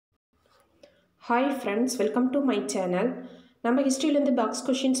Hi friends, welcome to my channel. நம்ம ஹிஸ்ட்ரியிலேருந்து box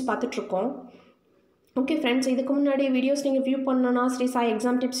questions பார்த்துட்ருக்கோம். Okay friends, இதுக்கு முன்னாடி வீடியோஸ் நீங்கள் வியூ பண்ணணும்னா Sri Sai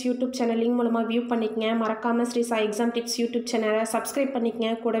exam tips YouTube channel link மூலமாக வியூ பண்ணிக்கங்க. மறக்காமல் Sri Sai exam tips YouTube சேனலை சப்ஸ்கிரைப்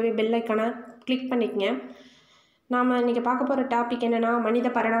பண்ணிக்கங்க. கூடவே பெல் ஐக்கானை கிளிக் பண்ணிக்கங்க. நாம் இன்றைக்கி பார்க்க போகிற டாபிக் என்னென்னா மனித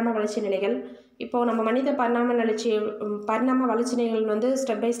பரிணாம வளர்ச்சி நிலைகள். இப்போது நம்ம மனித பரிணாம வளர்ச்சி நிலைகள் வந்து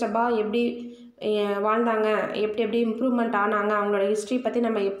ஸ்டெப் பை ஸ்டெப்பாக எப்படி வாழ்ந்தாங்க, எப்படி இம்ப்ரூவ்மெண்ட் ஆனாங்க, அவங்களோட ஹிஸ்ட்ரி பற்றி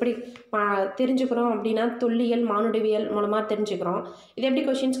நம்ம எப்படி தெரிஞ்சுக்கிறோம் அப்படின்னா தொல்லியல் மானுடவியல் மூலமாக தெரிஞ்சுக்கிறோம். இது எப்படி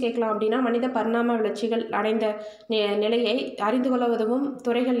கொஷின்ஸ் கேட்கலாம் அப்படின்னா மனித பரிணாம வளர்ச்சிகள் அடைந்த நிலையை அறிந்து கொள்ள உதவும்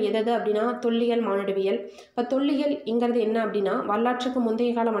துறைகள் எது அப்படின்னா தொல்லியல் மானுடவியல். இப்போ தொல்லியல்ங்கிறது என்ன அப்படின்னா வரலாற்றுக்கு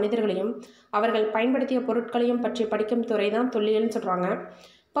முந்தைய கால மனிதர்களையும் அவர்கள் பயன்படுத்திய பொருட்களையும் பற்றி படிக்கும் துறை தான் தொல்லியல்னு சொல்கிறாங்க.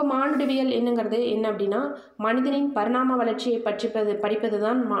 இப்போ மானுடவியல் என்னங்கிறது என்ன அப்படின்னா மனிதனின் பரிணாம வளர்ச்சியை படிப்பது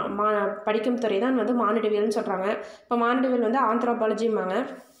தான் படிக்கும் துறை தான் வந்து மானுடவியல்னு சொல்கிறாங்க. இப்போ மானுடவியல் வந்து ஆந்த்ரோபாலஜிம்பாங்க.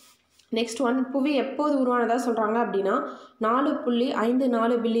 நெக்ஸ்ட் ஒன், புவி எப்போது உருவானதாக சொல்கிறாங்க அப்படின்னா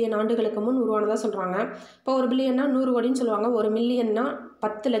 4.54 பில்லியன் ஆண்டுகளுக்கு முன் உருவானதாக சொல்கிறாங்க. இப்போ 1 பில்லியன்னா 100 கோடின்னு சொல்லுவாங்க, 1 மில்லியன்னா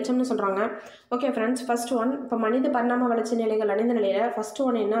 10 லட்சம்னு சொல்கிறாங்க. ஓகே ஃப்ரெண்ட்ஸ், ஃபர்ஸ்ட் ஒன், இப்போ மனித பரிணாம வளர்ச்சி நிலைகள் அடைந்த நிலையில் ஃபர்ஸ்ட்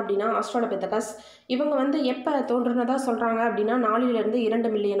ஒன் என்ன அப்படின்னா ஆஸ்ட்ராலோபித்தகஸ். இவங்க வந்து எப்போ தோன்றுனதாக சொல்கிறாங்க அப்படின்னா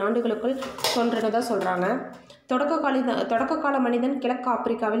 4-2 மில்லியன் ஆண்டுகளுக்குள் தோன்றுனதாக சொல்கிறாங்க. தொடக்க கால மனிதன் கிழக்கு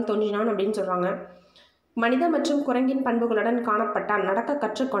ஆப்பிரிக்காவில் தோன்றினான் அப்படின்னு சொல்கிறாங்க. மனித மற்றும் குரங்கின் பண்புகளுடன் காணப்பட்டான், நடக்க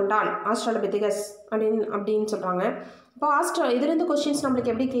கற்றுக்கொண்டான் ஆஸ்ட்ராலோபித்தகஸ் அப்படின்னு சொல்கிறாங்க. இப்போ இதுலேருந்து கொஸ்டின்ஸ்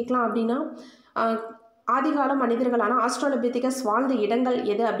நம்மளுக்கு எப்படி கேட்கலாம் அப்படின்னா ஆதிகால மனிதர்களான ஆஸ்ட்ராலோபித்தகஸ் வாழ்ந்த இடங்கள்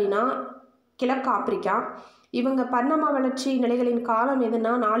எது அப்படின்னா கிழக்கு ஆப்பிரிக்கா. இவங்க பரிணாம வளர்ச்சி நிலைகளின் காலம்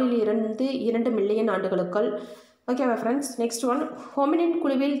எதுனா 4-2 மில்லியன் ஆண்டுகளுக்குள். ஓகேவா ஃப்ரெண்ட்ஸ். நெக்ஸ்ட் ஒன், ஹோமினின்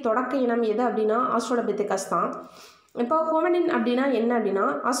குழுவில் தொடக்க இனம் எது அப்படின்னா ஆஸ்ட்ராலோபித்தகஸ் தான். இப்போ ஹோமினின் அப்படின்னா என்ன அப்படின்னா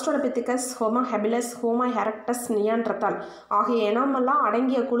ஆஸ்ட்ராலோபித்தகஸ், ஹோமோ ஹெபிலஸ், ஹோமோ எரக்டஸ், நியாண்டர்தால் ஆகிய இனமெல்லாம்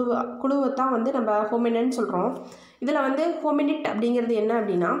அடங்கிய குழுவை தான் வந்து நம்ம ஹோமினின்னு சொல்கிறோம். இதில் வந்து ஹோமினிட் அப்படிங்கிறது என்ன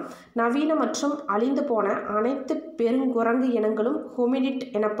அப்படின்னா நவீன மற்றும் அழிந்து போன அனைத்து பெருங்குரங்கு இனங்களும் ஹோமினிட்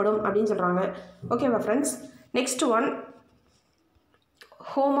எனப்படும் அப்படின்னு சொல்கிறாங்க. ஓகேவா friends. Next one,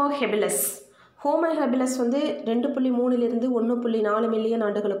 homo ஹெபிலஸ். Homo ஹெபிலஸ் வந்து 2.3 - 1.4 மில்லியன்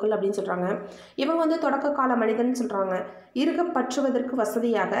ஆண்டுகளுக்குள் அப்படின்னு சொல்கிறாங்க. இவங்க வந்து தொடக்க கால மனிதன் சொல்கிறாங்க. இருக பற்றுவதற்கு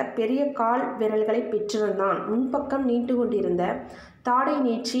வசதியாக பெரிய கால் விரல்களை பெற்றிருந்தான், முன்பக்கம் நீண்டு கொண்டிருந்த தாடை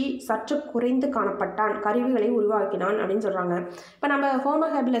நீட்சி சற்று குறைந்து காணப்பட்டான், கருவிகளை உருவாக்கினான் அப்படின்னு சொல்கிறாங்க. இப்போ நம்ம ஹோமோ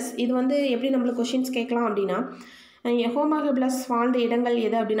ஹெபிலஸ் இது வந்து எப்படி நம்மளுக்கு கொஷின்ஸ் கேட்கலாம் அப்படின்னா ஹோமோ ஹெபிலஸ் வாழ்ந்த இடங்கள்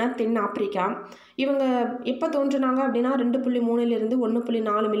எது அப்படின்னா தென் ஆப்பிரிக்கா. இவங்க எப்போ தோன்றினாங்க அப்படின்னா 2.3 -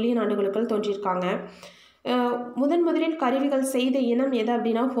 1.4 மில்லியன் ஆண்டுகளுக்குள் தோன்றியிருக்காங்க. முதலில் கருவிகள் செய்த இனம் எது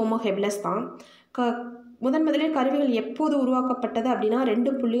அப்படின்னா ஹோமோ ஹெபிலஸ் தான். முதலில் கருவிகள் எப்போது உருவாக்கப்பட்டது அப்படின்னா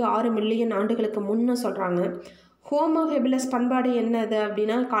 2.6 மில்லியன் ஆண்டுகளுக்கு முன்னு சொல்கிறாங்க. ஹோமோ ஹெபிலஸ் பண்பாடு என்னது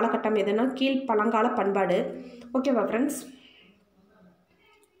அப்படின்னா காலகட்டம் எதுனா கீழ் பழங்கால பண்பாடு. ஓகேவா friends.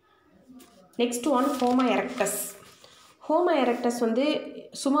 Next one, homo erectus. Homo erectus வந்து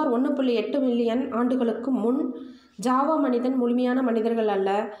சுமார் 1.8 மில்லியன் ஆண்டுகளுக்கு முன் ஜாவா மனிதன் முழுமையான மனிதர்கள் அல்ல,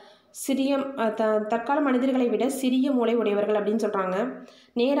 சிறிய தற்கால மனிதர்களை விட சிறிய மூளை உடையவர்கள் அப்படின்னு சொல்கிறாங்க.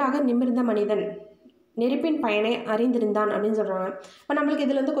 நேராக நிமிர்ந்த மனிதன், நெருப்பின் பயனை அறிந்திருந்தான் அப்படின்னு சொல்கிறாங்க. இப்போ நம்மளுக்கு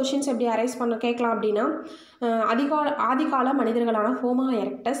இதில் வந்து கொஷின்ஸ் எப்படி அரைஸ் கேட்கலாம் அப்படின்னா ஆதிகால மனிதர்களான ஹோமோ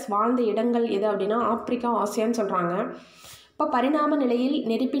எரக்டஸ் வாழ்ந்த இடங்கள் எது அப்படின்னா ஆப்பிரிக்கா, ஆசியான்னு சொல்கிறாங்க. இப்போ பரிணாம நிலையில்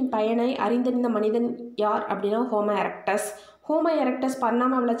நெருப்பின் பயனை அறிந்திருந்த மனிதன் யார் அப்படின்னா ஹோமோ எரக்டஸ். ஹோமோ எரக்டஸ்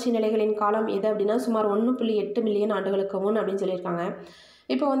பரிணாம வளர்ச்சி நிலைகளின் காலம் எது அப்படின்னா சுமார் 1.8 மில்லியன் ஆண்டுகளுக்கு முன் அப்படின்னு சொல்லியிருக்காங்க.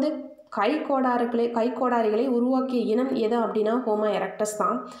 இப்போ வந்து கைக்கோடாரிகளை உருவாக்கிய இனம் எது அப்படின்னா ஹோமோ எரக்டஸ்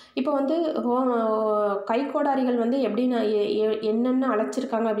தான். இப்போ வந்து கைக்கோடாரிகள் வந்து எப்படின்னா என்னென்ன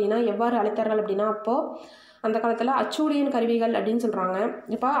அழைச்சிருக்காங்க அப்படின்னா எவ்வாறு அழைத்தார்கள் அப்படின்னா அப்போது அந்த காலத்தில் அச்சூழியன் கருவிகள் அப்படின்னு சொல்கிறாங்க.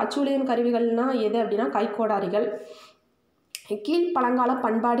 இப்போ அச்சூழியன் கருவிகள்னால் எது அப்படின்னா கைக்கோடாரிகள். கீழ் பழங்கால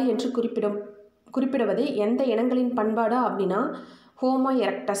பண்பாடு என்று குறிப்பிடுவது எந்த இனங்களின் பண்பாடு அப்படின்னா ஹோமோ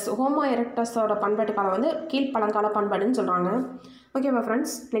எரக்டஸ். ஹோமோ எரக்டஸோட பண்பாட்டு காலம் வந்து கீழ் பழங்கால பண்பாடுன்னு சொல்கிறாங்க. ஓகேவா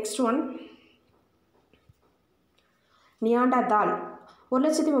ஃப்ரெண்ட்ஸ். Next one, Neanderthal.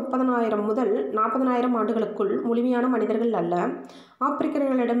 1,30,000 முதல் 40,000 ஆண்டுகளுக்குள் முழுமையான மனிதர்கள் அல்ல,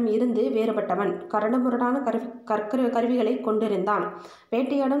 ஆப்பிரிக்கர்களிடம் இருந்து வேறுபட்டவன், கரடுமுரடான கருவிகளை கொண்டிருந்தான்,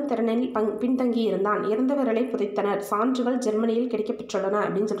 வேட்டையாடும் திறனில் பின்தங்கியிருந்தான், இறந்தவர்களை புதைத்தனர், சான்றுகள் ஜெர்மனியில் கிடைக்கப்பெற்றுள்ளன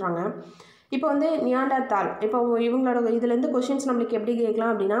அப்படின்னு சொல்கிறாங்க. இப்போ வந்து நியாண்டர்தால், இப்போ இவங்களோட இதுலேருந்து கொஷின்ஸ் நம்மளுக்கு எப்படி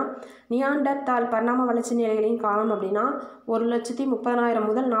கேட்கலாம் அப்படின்னா நியாண்டர்தால் பரிணாம வளர்ச்சி நிலைகளின் காலம் அப்படின்னா 1,30,000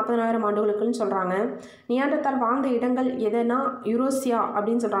 முதல் 40,000 ஆண்டுகளுக்குன்னு சொல்கிறாங்க. நியாண்டர்தால் வாழ்ந்த இடங்கள் எதுனா யூரேசியா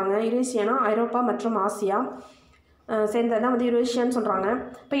அப்படின்னு சொல்கிறாங்க. யூரேசியானா ஐரோப்பா மற்றும் ஆசியா. சேர்ந்தது தான் வந்து யுரேஷியான்னு சொல்கிறாங்க.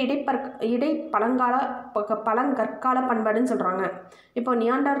 இப்போ பழங்கற்கால பண்பாடுன்னு சொல்கிறாங்க. இப்போ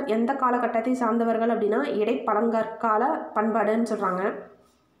நியாண்டர் எந்த காலகட்டத்தை சார்ந்தவர்கள் அப்படின்னா இடைப்பழங்கற்கால பண்பாடுன்னு சொல்கிறாங்க.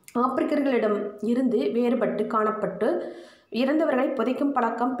 ஆப்பிரிக்கர்களிடம் இருந்து வேறுபட்டு காணப்பட்டு இறந்தவர்களை புதைக்கும்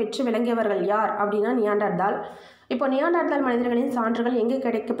பழக்கம் பெற்று விளங்கியவர்கள் யார் அப்படின்னா நியாண்டர்தால். இப்போ நியாண்டர்தால் மனிதர்களின் சான்றுகள் எங்கே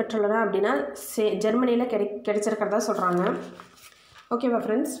கிடைக்கப்பெற்றுள்ளன அப்படின்னா ஜெர்மனியில் கிடைச்சிருக்கிறதா சொல்கிறாங்க. ஓகேவா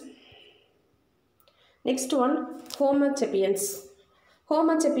friends. Next one Homo sapiens.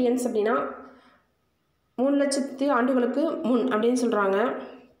 Homo sapiens அப்படின்னா 3,00,000 ஆண்டுகளுக்கு முன் அப்படின்னு சொல்கிறாங்க.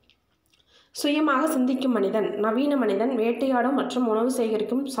 சுயமாக சிந்திக்கும் மனிதன், நவீன மனிதன் வேட்டையாடும் மற்றும் உணவு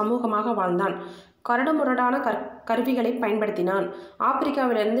சேகரிக்கும் சமூகமாக வாழ்ந்தான். கரடுமுரடான கருவிகளை பயன்படுத்தினான்.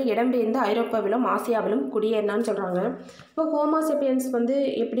 ஆப்பிரிக்காவிலிருந்து இடம்பெயர்ந்து ஐரோப்பாவிலும் ஆசியாவிலும் குடியேறினான்னு சொல்கிறாங்க. இப்போ ஹோமோசெப்பியன்ஸ் வந்து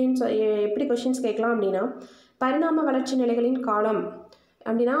எப்படி கொஷின்ஸ் கேட்கலாம் அப்படின்னா பரிணாம வளர்ச்சி நிலைகளின் காலம்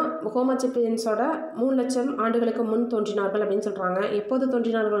அப்படின்னா ஹோமோசெப்பியன்ஸோட 3,00,000 ஆண்டுகளுக்கு முன் தோன்றினார்கள் அப்படின்னு சொல்கிறாங்க. எப்போது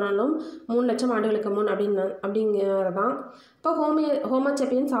தோன்றினார்கள்னாலும் 3,00,000 ஆண்டுகளுக்கு முன் அப்படிங்கிறதான். இப்போ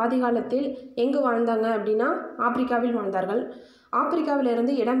ஹோமோசெப்பியன்ஸ் ஆதி காலத்தில் எங்கு வாழ்ந்தாங்க அப்படின்னா ஆப்பிரிக்காவில் வாழ்ந்தார்கள்.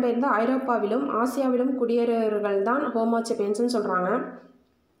 ஆப்பிரிக்காவிலிருந்து இடம்பெயர்ந்த ஐரோப்பாவிலும் ஆசியாவிலும் குடியேறியவர்கள் தான் ஹோமோசெப்பியன்ஸ்னு சொல்கிறாங்க.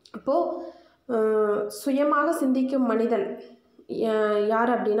 இப்போது சுயமாக சிந்திக்கும் மனிதன்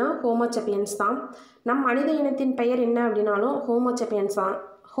யார் அப்படின்னா ஹோமோசெப்பியன்ஸ் தான். நம் மனித இனத்தின் பெயர் என்ன அப்படின்னாலும்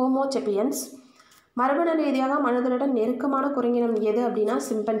ஹோமோசெப்பியன்ஸ். மரபணு ரீதியாக மனிதனுடன் நெருக்கமான குரங்கினம் எது அப்படின்னா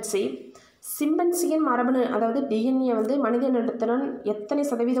சிம்பன்சியின் மரபணு அதாவது டிஎன்ஏ வந்து மனித இனத்துடன் எத்தனை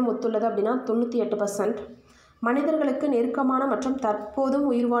சதவீதம் ஒத்துள்ளது அப்படின்னா 98%. மனிதர்களுக்கு நெருக்கமான மற்றும் தற்போதும்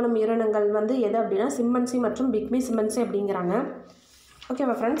உயிர் வாழும் உயிரினங்கள் வந்து எது அப்படின்னா சிம்பன்சி மற்றும் பிக்மி சிம்பன்சி அப்படிங்கிறாங்க.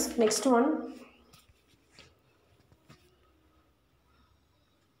 ஓகேவா ஃப்ரெண்ட்ஸ். Next one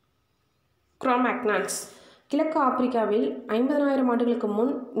Cro-Magnons. கிழக்கு ஆப்பிரிக்காவில் 50,000 ஆண்டுகளுக்கு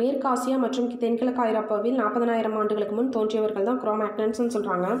முன், மேற்கு ஆசியா மற்றும் தென்கிழக்கு ஐரோப்பாவில் 40,000 ஆண்டுகளுக்கு முன் தோன்றியவர்கள் தான் குரோமேக்னான்ஸ்னு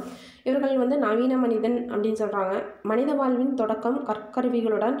சொல்கிறாங்க. இவர்கள் வந்து நவீன மனிதன் அப்படின்னு சொல்கிறாங்க. மனித வாழ்வின் தொடக்கம்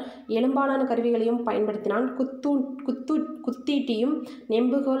கற்கருவிகளுடன் எலும்பாலான கருவிகளையும் பயன்படுத்தினான். குத்தீட்டியும்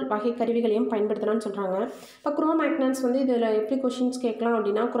நெம்புகோல் வகை கருவிகளையும் பயன்படுத்தினான்னு சொல்கிறாங்க. இப்போ குரோமேக்னான்ஸ் வந்து இதில் எப்படி கொஷின்ஸ் கேட்கலாம்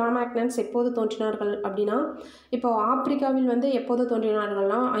அப்படின்னா குரோமேக்னான்ஸ் எப்போது தோன்றினார்கள் அப்படின்னா இப்போ ஆப்பிரிக்காவில் வந்து எப்போது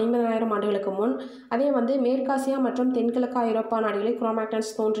தோன்றினார்கள்னா 50,000 ஆண்டுகளுக்கு முன். அதே வந்து மேற்காசியா மற்றும் தென்கிழக்கு ஐரோப்பா நாடுகளில்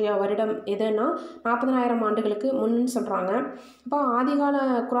குரோமேக்னான்ஸ் தோன்றிய வருடம் எதுன்னா 40,000 ஆண்டுகளுக்கு முன்னு சொல்கிறாங்க. இப்போ ஆதிகால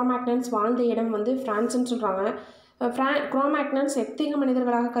குரோமேக்னான்ஸ் வாழ்ந்த இடம் வந்து பிரான்ஸ்ன்னு சொல்கிறாங்க. குரோமேக்னான்ஸ் எத்தகைய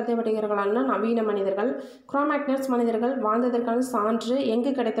மனிதர்களாக கருதப்படுகிறார்கள்னா நவீன மனிதர்கள். குரோமேக்னான்ஸ் மனிதர்கள் வாழ்ந்ததற்கான சான்று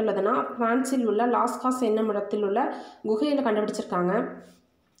எங்கு கிடைத்துள்ளதுன்னா பிரான்சில் உள்ள லாஸ்காஸ் என்னும் இடத்தில் உள்ள குகையில் கண்டுபிடிச்சிருக்காங்க.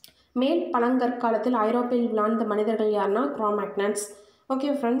 மேல் பழங்கற்காலத்தில் ஐரோப்பில் வாழ்ந்த மனிதர்கள் யாருன்னா குரோமேக்னான்ஸ். ஓகே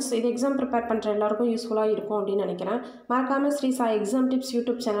ஃப்ரெண்ட்ஸ், இது எக்ஸாம் ப்ரிப்பேர் பண்ணுற எல்லாருக்கும் யூஸ்ஃபுல்லாக இருக்கும் அப்படின்னு நினைக்கிறேன். மறக்காமல் Sri Sai exam tips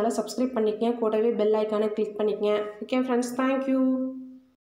YouTube சேனலை சப்ஸ்கிரைப் பண்ணிக்கங்க. கூடவே பெல் ஐக்கானை கிளிக் பண்ணிக்கங்க. Okay friends, thank you.